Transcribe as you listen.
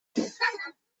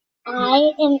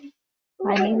I am.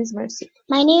 My name is Mercy.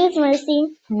 My name is Mercy.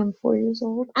 I am 4 years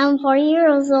old. I'm 4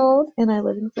 years old, And I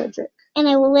live in Frederick. and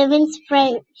I live in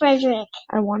Frederick.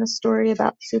 I want a story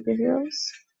about superheroes.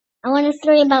 I want a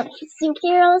story about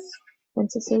superheroes,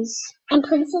 princesses, and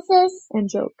princesses, and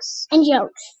jokes. and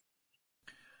jokes.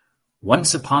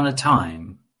 Once upon a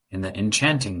time, in the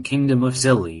enchanting kingdom of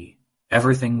Zilly,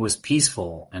 everything was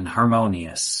peaceful and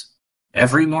harmonious.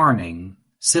 Every morning,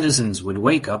 citizens would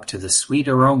wake up to the sweet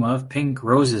aroma of pink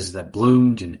roses that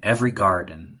bloomed in every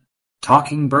garden.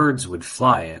 Talking birds would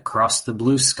fly across the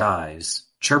blue skies,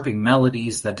 chirping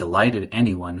melodies that delighted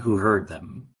anyone who heard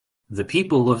them. The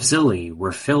people of Zilly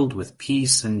were filled with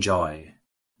peace and joy.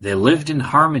 They lived in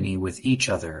harmony with each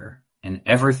other and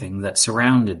everything that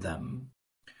surrounded them.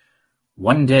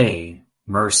 One day,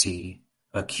 Mercy,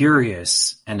 a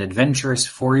curious and adventurous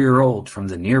 4-year-old from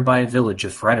the nearby village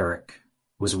of Frederick,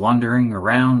 was wandering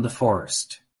around the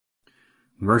forest.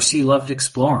 Mercy loved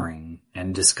exploring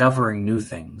and discovering new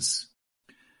things.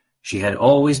 She had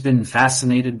always been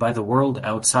fascinated by the world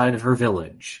outside of her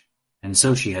village, and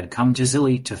so she had come to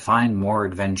Zilly to find more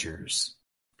adventures.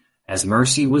 As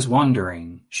Mercy was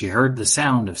wandering, she heard the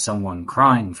sound of someone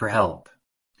crying for help.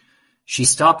 She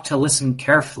stopped to listen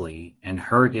carefully and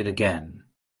heard it again.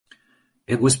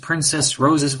 It was Princess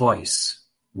Rose's voice,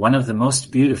 one of the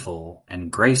most beautiful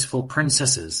and graceful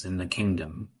princesses in the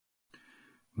kingdom.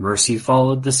 Mercy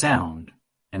followed the sound,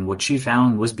 and what she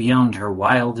found was beyond her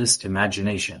wildest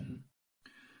imagination.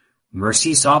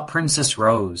 Mercy saw Princess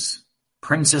Rose,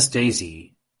 Princess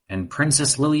Daisy, and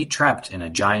Princess Lily trapped in a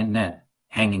giant net,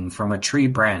 hanging from a tree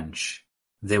branch.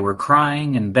 They were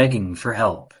crying and begging for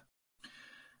help.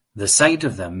 The sight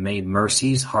of them made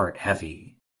Mercy's heart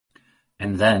heavy.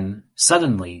 And then,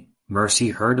 suddenly, Mercy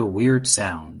heard a weird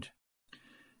sound.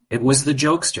 It was the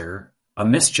Jokester, a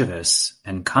mischievous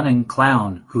and cunning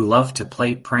clown who loved to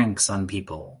play pranks on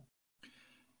people.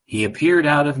 He appeared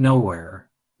out of nowhere,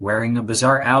 wearing a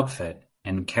bizarre outfit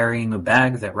and carrying a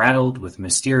bag that rattled with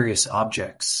mysterious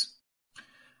objects.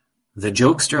 The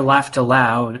Jokester laughed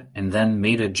aloud and then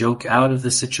made a joke out of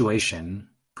the situation,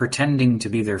 pretending to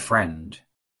be their friend.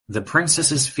 The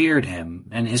princesses feared him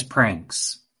and his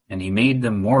pranks, and he made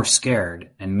them more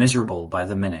scared and miserable by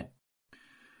the minute.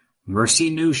 Mercy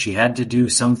knew she had to do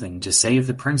something to save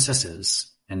the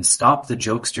princesses and stop the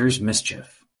Jokester's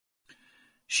mischief.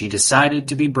 She decided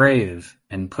to be brave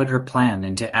and put her plan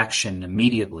into action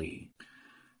immediately.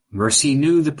 Mercy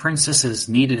knew the princesses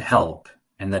needed help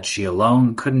and that she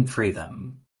alone couldn't free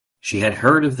them. She had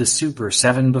heard of the Super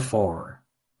 7 before,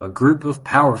 a group of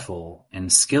powerful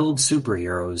and skilled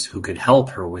superheroes who could help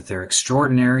her with their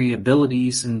extraordinary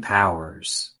abilities and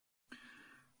powers.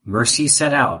 Mercy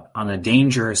set out on a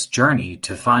dangerous journey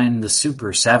to find the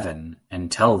Super 7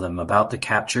 and tell them about the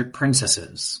captured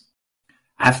princesses.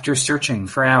 After searching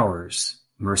for hours,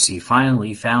 Mercy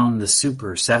finally found the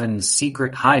Super 7's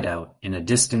secret hideout in a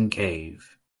distant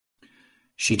cave.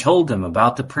 She told them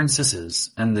about the princesses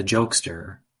and the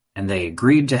Jokester, and they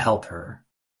agreed to help her.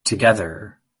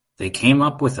 Together, they came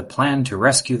up with a plan to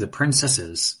rescue the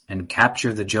princesses and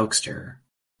capture the Jokester.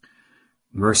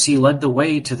 Mercy led the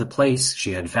way to the place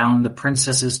she had found the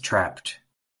princesses trapped.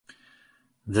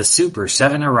 The Super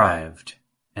 7 arrived,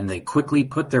 and they quickly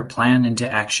put their plan into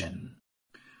action.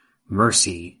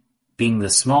 Mercy, being the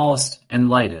smallest and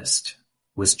lightest,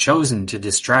 was chosen to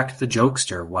distract the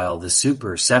Jokester while the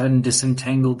Super 7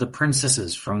 disentangled the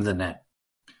princesses from the net.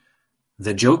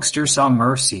 The Jokester saw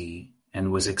Mercy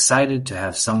and was excited to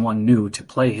have someone new to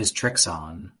play his tricks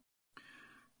on.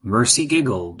 Mercy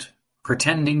giggled,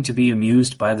 pretending to be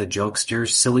amused by the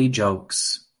Jokester's silly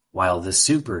jokes, while the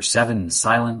Super 7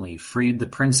 silently freed the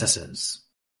princesses.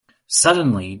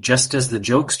 Suddenly, just as the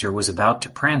Jokester was about to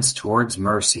prance towards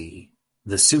Mercy,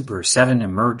 the Super 7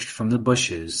 emerged from the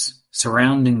bushes,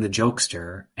 surrounding the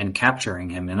Jokester and capturing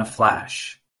him in a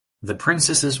flash. The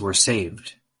princesses were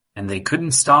saved, and they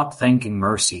couldn't stop thanking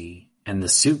Mercy and the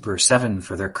Super 7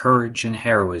 for their courage and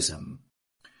heroism.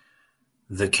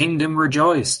 The kingdom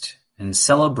rejoiced and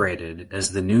celebrated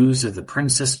as the news of the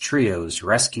Princess Trio's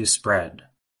rescue spread.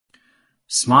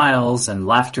 Smiles and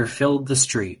laughter filled the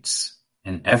streets,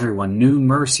 and everyone knew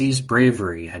Mercy's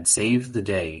bravery had saved the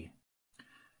day.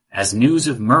 As news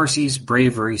of Mercy's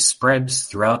bravery spreads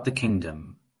throughout the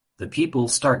kingdom, the people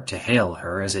start to hail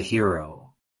her as a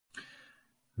hero.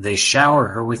 They shower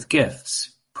her with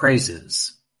gifts,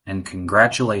 praises, and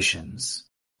congratulations.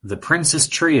 The Princess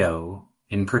Trio,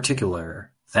 in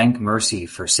particular, thank Mercy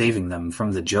for saving them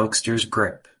from the Jokester's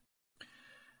grip.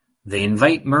 They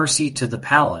invite Mercy to the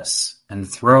palace and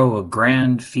throw a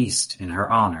grand feast in her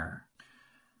honor.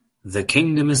 The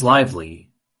kingdom is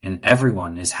lively, and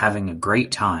everyone is having a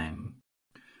great time.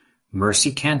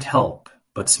 Mercy can't help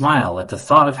but smile at the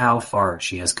thought of how far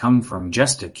she has come from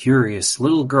just a curious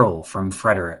little girl from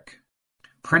Frederick.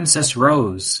 Princess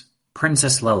Rose,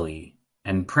 Princess Lily,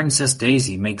 and Princess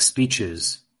Daisy make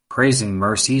speeches, praising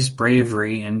Mercy's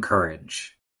bravery and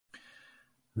courage.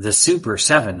 The Super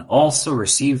Seven also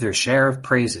receive their share of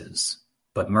praises,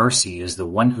 but Mercy is the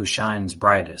one who shines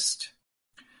brightest.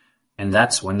 And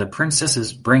that's when the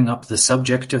princesses bring up the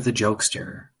subject of the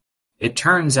jokester. It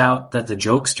turns out that the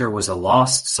jokester was a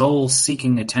lost soul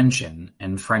seeking attention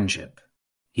and friendship.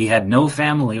 He had no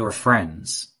family or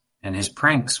friends, and his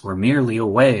pranks were merely a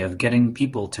way of getting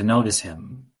people to notice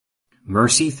him.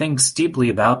 Mercy thinks deeply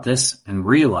about this and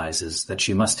realizes that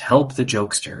she must help the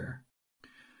jokester.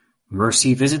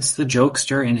 Mercy visits the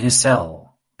jokester in his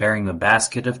cell, bearing a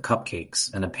basket of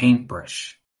cupcakes and a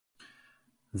paintbrush.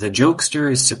 The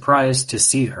jokester is surprised to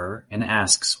see her and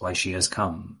asks why she has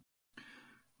come.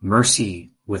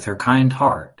 Mercy, with her kind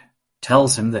heart,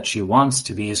 tells him that she wants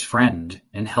to be his friend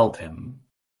and help him.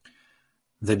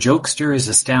 The jokester is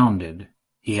astounded.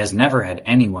 He has never had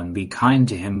anyone be kind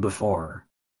to him before.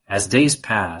 As days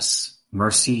pass,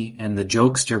 Mercy and the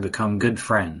jokester become good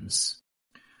friends.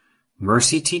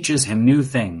 Mercy teaches him new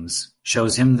things,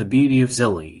 shows him the beauty of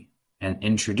Zilly, and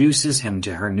introduces him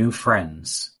to her new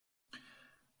friends.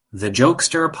 The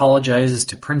jokester apologizes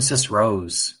to Princess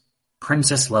Rose,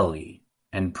 Princess Lily,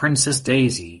 and Princess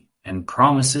Daisy, and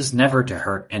promises never to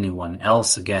hurt anyone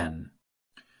else again.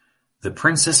 The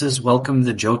princesses welcome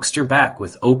the jokester back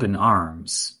with open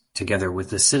arms, together with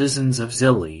the citizens of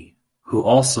Zilly, who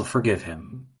also forgive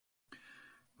him.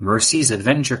 Mercy's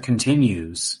adventure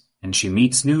continues, and she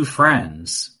meets new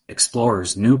friends,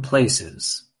 explores new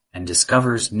places, and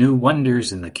discovers new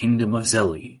wonders in the kingdom of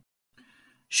Zilly.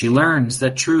 She learns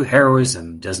that true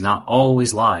heroism does not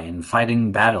always lie in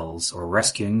fighting battles or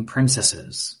rescuing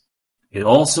princesses. It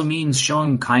also means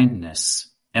showing kindness,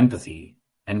 empathy,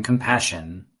 and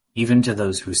compassion, even to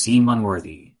those who seem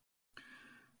unworthy.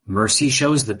 Mercy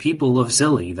shows the people of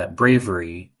Zilly that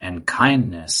bravery and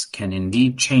kindness can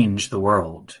indeed change the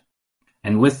world.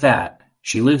 And with that,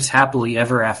 she lives happily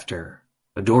ever after,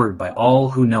 adored by all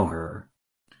who know her.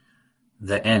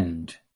 The end.